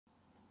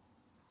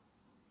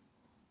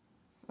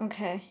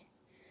Okay.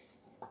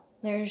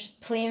 There's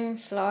plain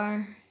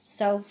flour,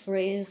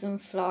 self-raising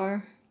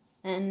flour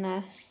in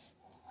this.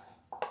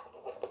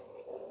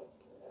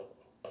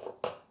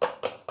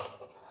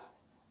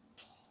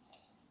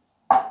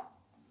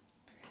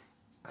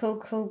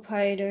 Cocoa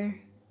powder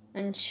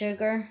and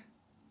sugar.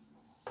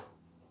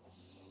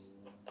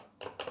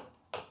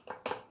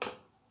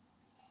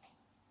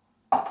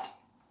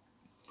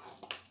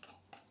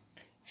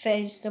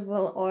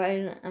 Vegetable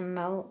oil and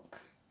milk.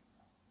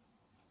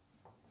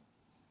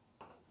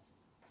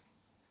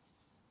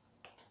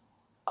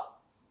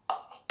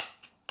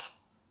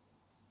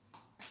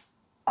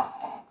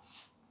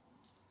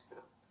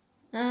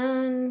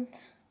 And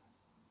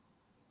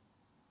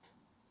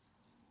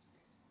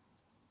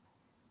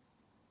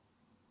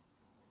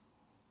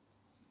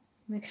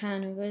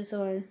cannabis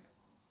oil.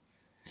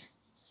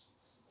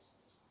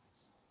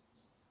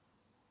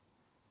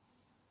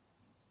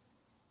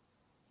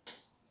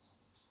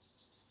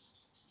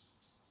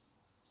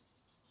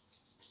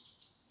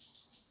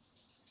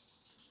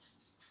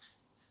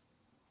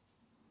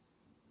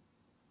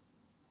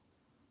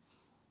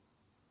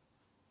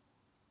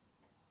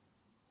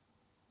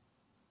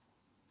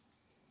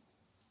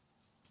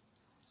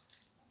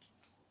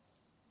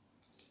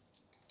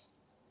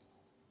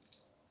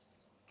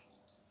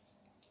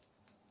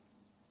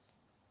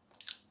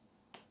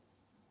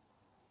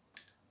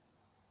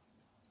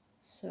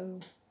 So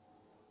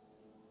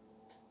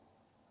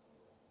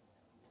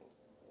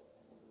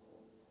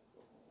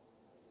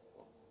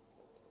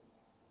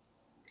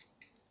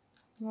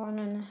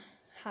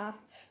 1.5.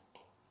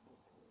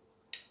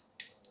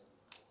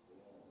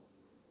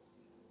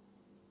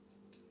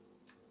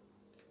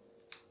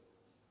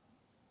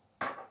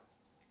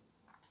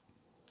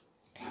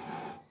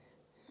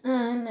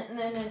 And the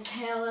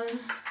nutella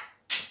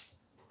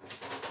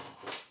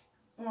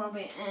will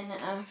be in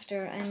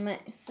after I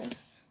mix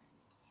this.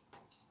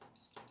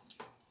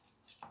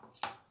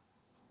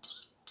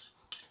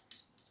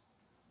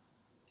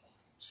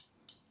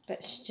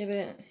 Bit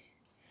stupid.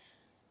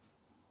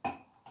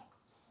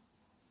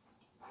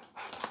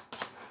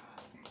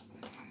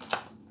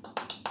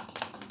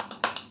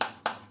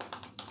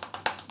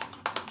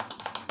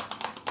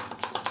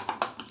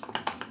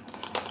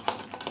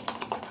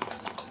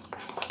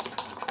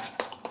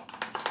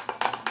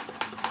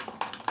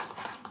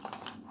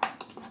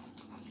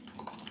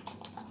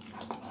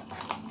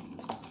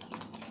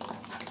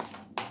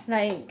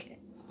 Like,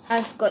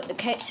 I've got the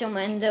kitchen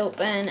window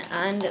open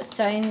and it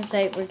sounds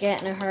like we're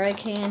getting a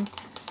hurricane,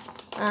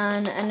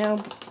 and I know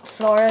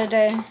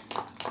Florida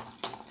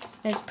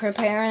is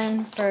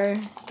preparing for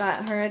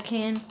that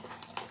hurricane,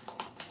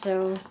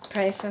 so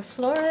pray for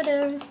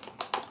Florida.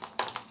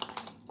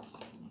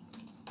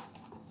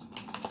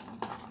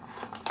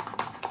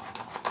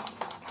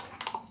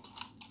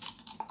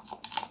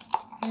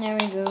 There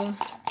we go.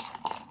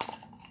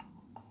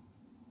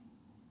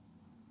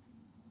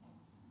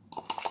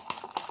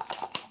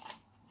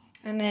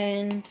 And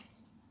then,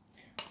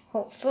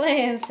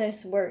 hopefully, if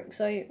this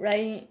works out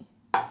right,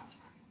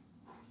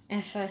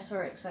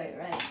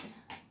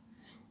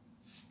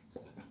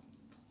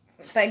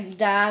 big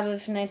dab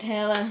of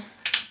Nutella.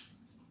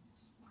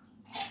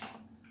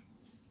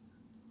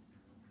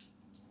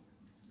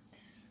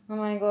 Oh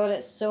my god,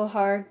 it's so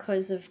hard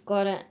because I've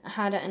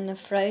had it in the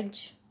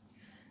fridge.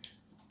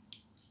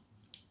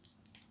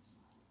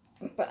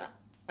 But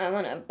I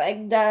want a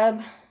big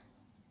dab.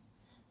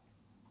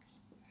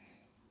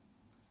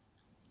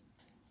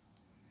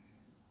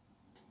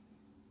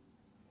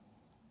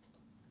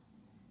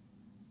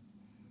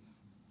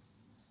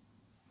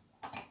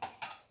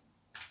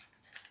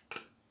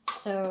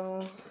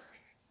 So,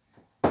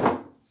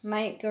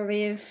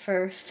 microwave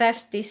for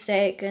 50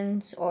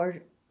 seconds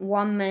or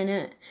 1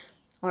 minute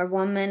or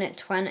 1 minute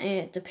 20.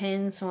 It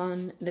depends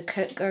on the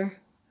cooker,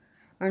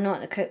 or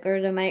not the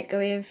cooker, the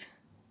microwave.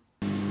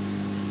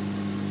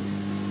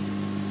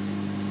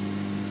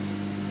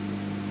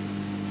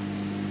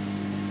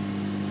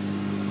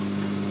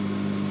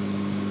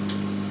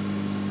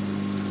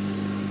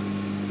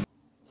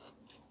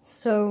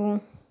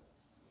 So,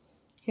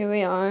 here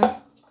we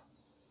are.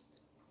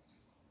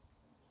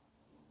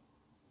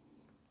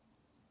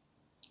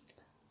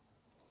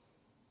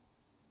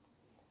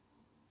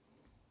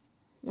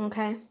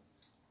 Okay.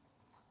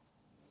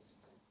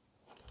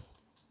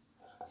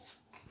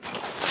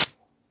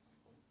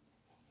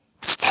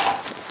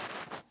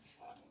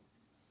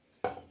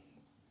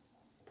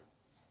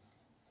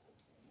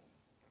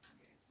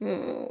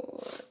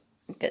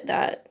 Look at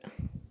that.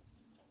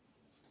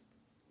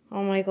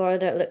 Oh my god,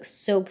 that looks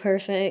so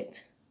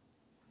perfect.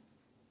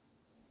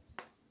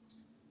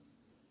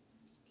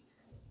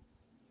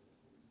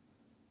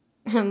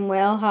 I'm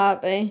well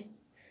happy.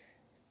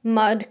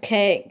 Mud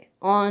cake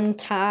on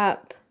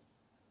tap.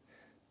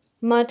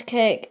 Mud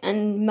cake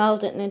and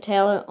melted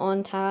Nutella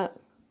on tap.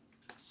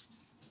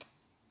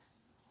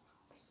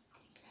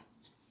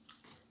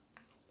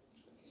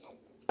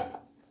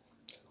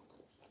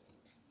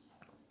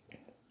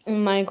 Oh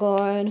my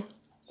god.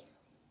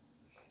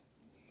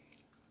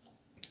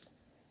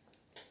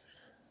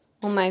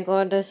 Oh my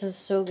god, this is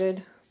so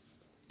good.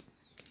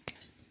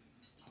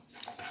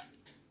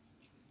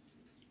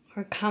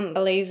 I can't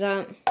believe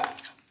that.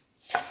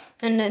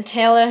 And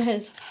Nutella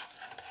has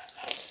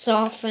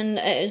softened,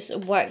 it is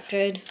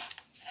wicked.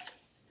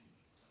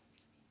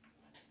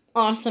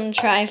 Awesome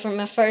try for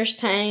my first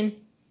time.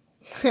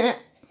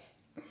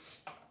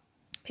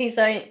 Peace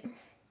out.